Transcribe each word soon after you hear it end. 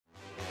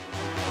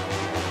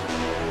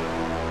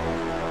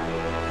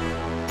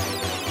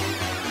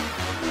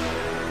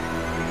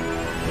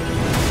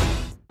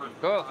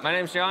My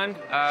name's John.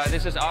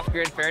 This is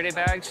Off-Grid Faraday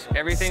bags.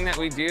 Everything that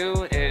we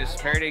do is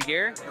Faraday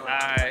gear.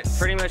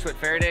 Pretty much what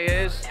Faraday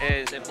is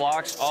it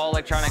blocks all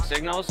electronic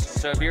signals.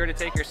 So if you were to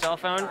take your cell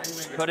phone,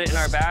 put it in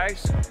our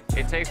bags,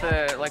 it takes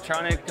the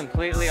electronic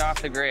completely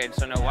off the grid.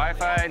 So no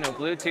Wi-Fi, no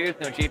Bluetooth,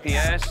 no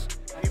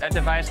GPS. That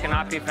device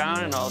cannot be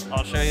found, and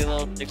I'll show you a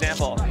little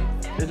example.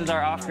 This is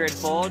our off-grid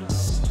fold.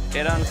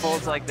 It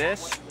unfolds like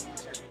this.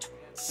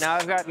 Now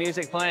I've got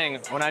music playing.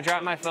 When I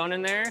drop my phone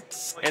in there,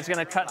 it's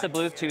gonna cut the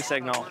Bluetooth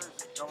signal.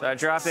 So I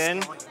drop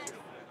in,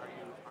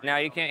 now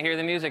you can't hear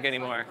the music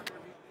anymore.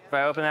 If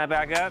I open that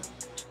back up,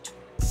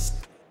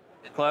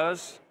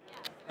 close,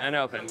 and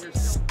open.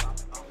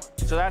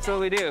 So that's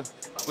what we do.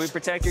 We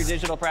protect your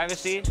digital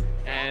privacy,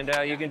 and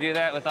you can do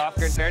that with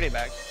off-grid Faraday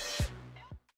bags.